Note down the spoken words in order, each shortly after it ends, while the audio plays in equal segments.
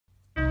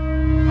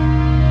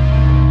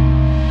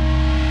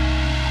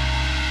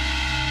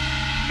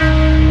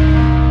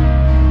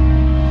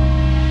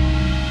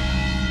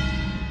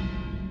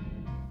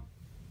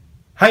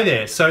Hey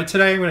there, so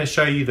today I'm going to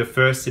show you the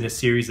first in a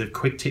series of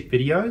quick tip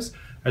videos.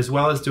 As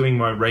well as doing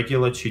my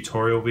regular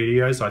tutorial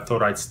videos, I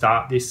thought I'd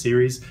start this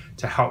series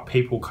to help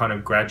people kind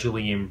of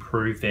gradually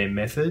improve their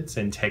methods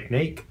and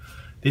technique.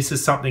 This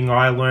is something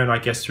I learned, I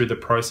guess, through the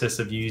process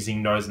of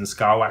using nose and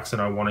scar wax,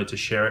 and I wanted to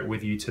share it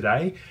with you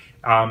today.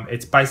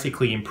 It's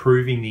basically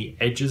improving the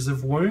edges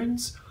of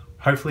wounds.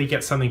 Hopefully you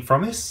get something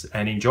from this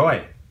and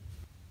enjoy.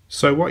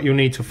 So what you'll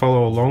need to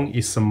follow along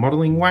is some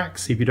modeling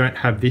wax. If you don't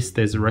have this,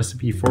 there's a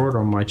recipe for it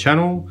on my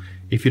channel.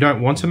 If you don't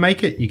want to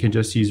make it, you can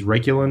just use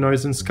regular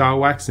nose and scar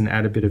wax and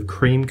add a bit of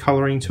cream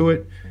coloring to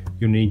it.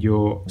 You'll need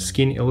your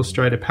Skin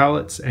Illustrator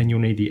palettes and you'll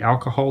need the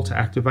alcohol to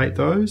activate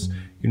those.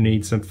 You'll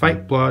need some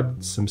fake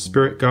blood, some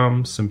spirit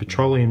gum, some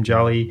petroleum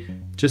jelly,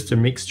 just a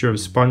mixture of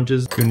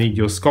sponges. You'll need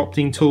your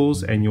sculpting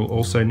tools and you'll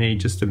also need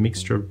just a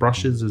mixture of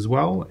brushes as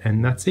well,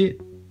 and that's it.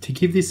 To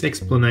give this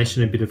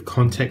explanation a bit of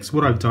context,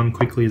 what I've done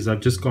quickly is I've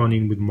just gone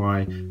in with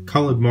my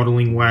coloured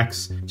modelling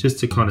wax just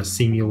to kind of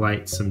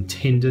simulate some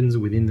tendons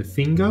within the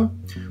finger.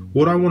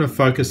 What I want to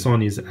focus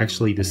on is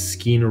actually the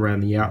skin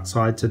around the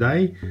outside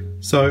today.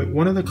 So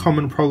one of the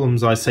common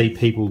problems I see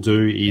people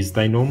do is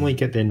they normally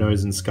get their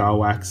nose and scar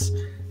wax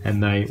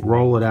and they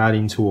roll it out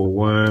into a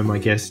worm, I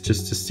guess,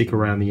 just to stick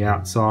around the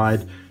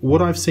outside.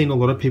 What I've seen a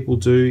lot of people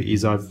do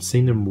is I've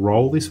seen them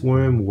roll this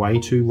worm way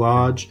too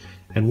large,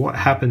 and what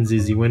happens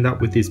is you end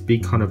up with this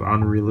big kind of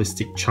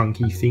unrealistic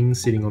chunky thing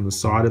sitting on the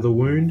side of the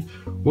wound.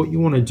 What you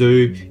want to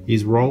do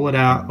is roll it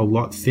out a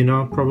lot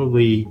thinner,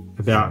 probably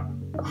about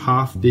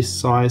half this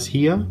size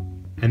here,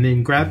 and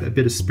then grab a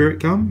bit of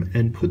spirit gum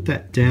and put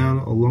that down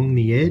along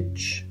the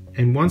edge.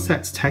 And once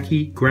that's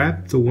tacky,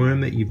 grab the worm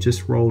that you've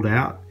just rolled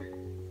out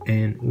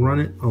and run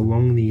it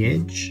along the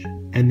edge,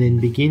 and then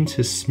begin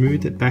to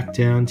smooth it back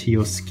down to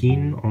your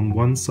skin on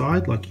one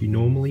side like you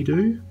normally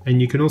do.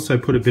 And you can also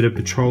put a bit of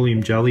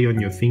petroleum jelly on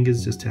your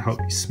fingers just to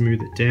help you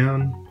smooth it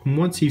down. And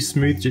once you've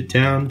smoothed it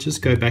down,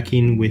 just go back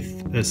in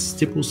with a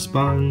stipple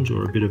sponge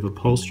or a bit of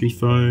upholstery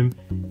foam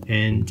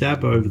and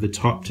dab over the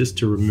top just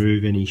to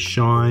remove any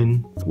shine.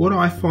 What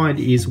I find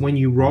is when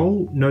you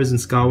roll nose and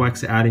scar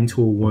wax out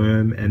into a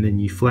worm and then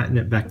you flatten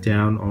it back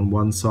down on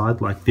one side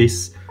like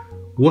this,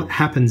 what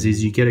happens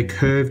is you get a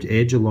curved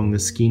edge along the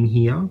skin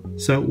here.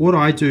 So what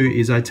I do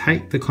is I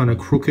take the kind of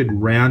crooked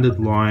rounded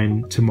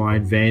line to my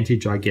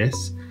advantage, I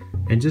guess,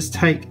 and just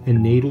take a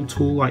needle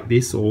tool like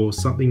this or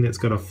something that's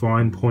got a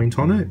fine point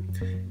on it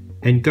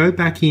and go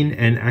back in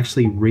and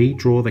actually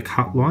redraw the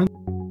cut line.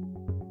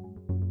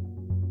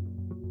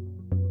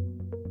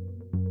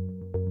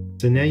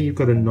 So now you've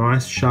got a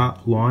nice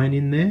sharp line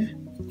in there.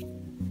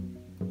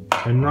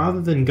 And rather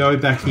than go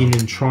back in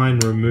and try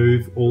and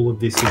remove all of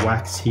this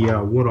wax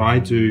here, what I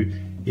do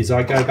is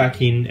I go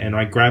back in and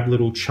I grab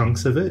little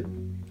chunks of it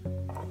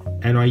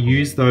and I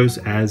use those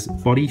as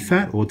body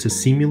fat or to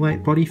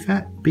simulate body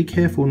fat. Be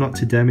careful not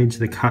to damage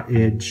the cut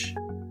edge.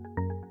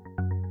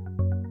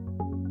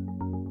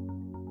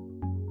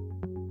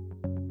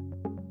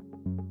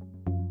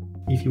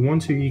 If you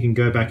want to, you can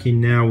go back in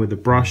now with a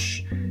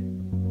brush,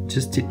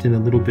 just dipped in a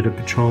little bit of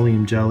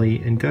petroleum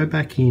jelly, and go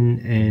back in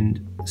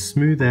and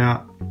smooth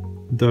out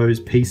those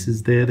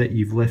pieces there that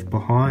you've left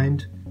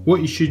behind. What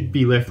you should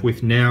be left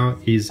with now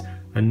is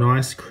a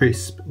nice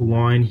crisp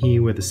line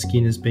here where the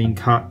skin has been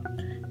cut,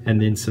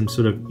 and then some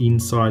sort of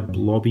inside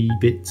blobby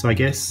bits, I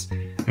guess.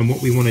 And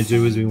what we want to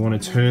do is we want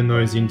to turn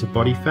those into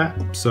body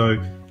fat. So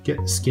get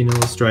the Skin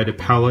Illustrator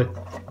palette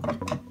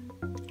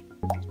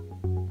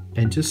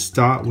and just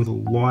start with a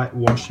light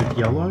wash of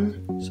yellow.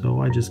 So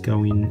I just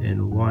go in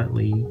and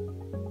lightly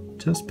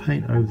just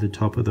paint over the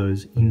top of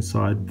those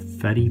inside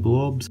fatty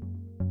blobs.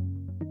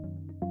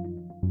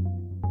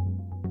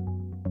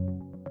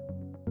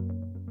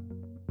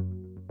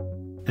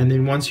 And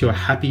then once you're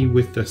happy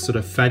with the sort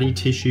of fatty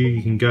tissue,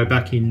 you can go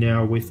back in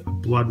now with a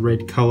blood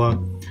red color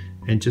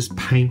and just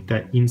paint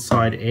that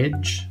inside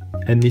edge.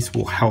 And this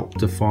will help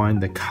define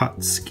the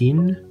cut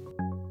skin.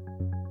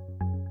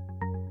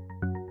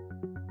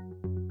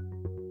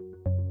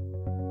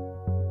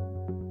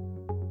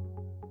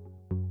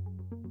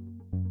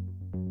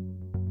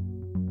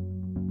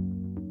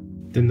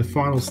 Then the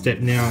final step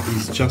now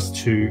is just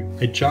to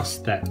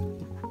adjust that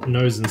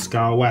nose and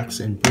scar wax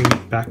and bring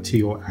it back to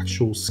your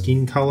actual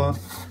skin color.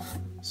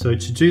 So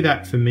to do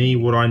that, for me,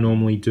 what I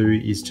normally do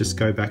is just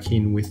go back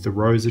in with the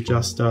rose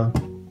adjuster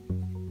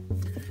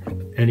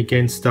and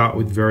again start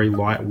with very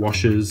light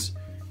washes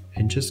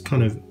and just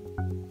kind of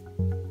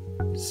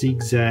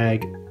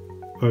zigzag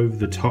over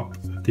the top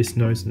of this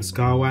nose and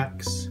scar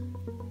wax.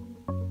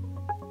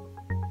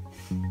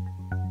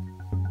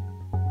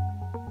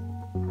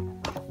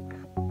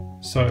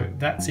 So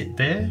that's it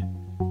there.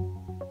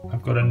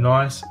 I've got a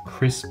nice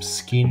crisp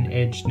skin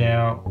edge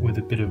now with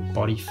a bit of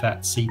body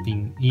fat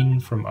seeping in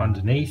from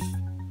underneath.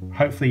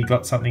 Hopefully you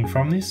got something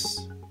from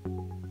this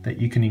that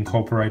you can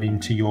incorporate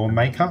into your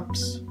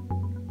makeups.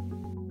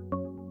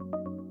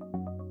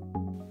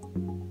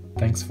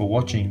 Thanks for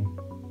watching.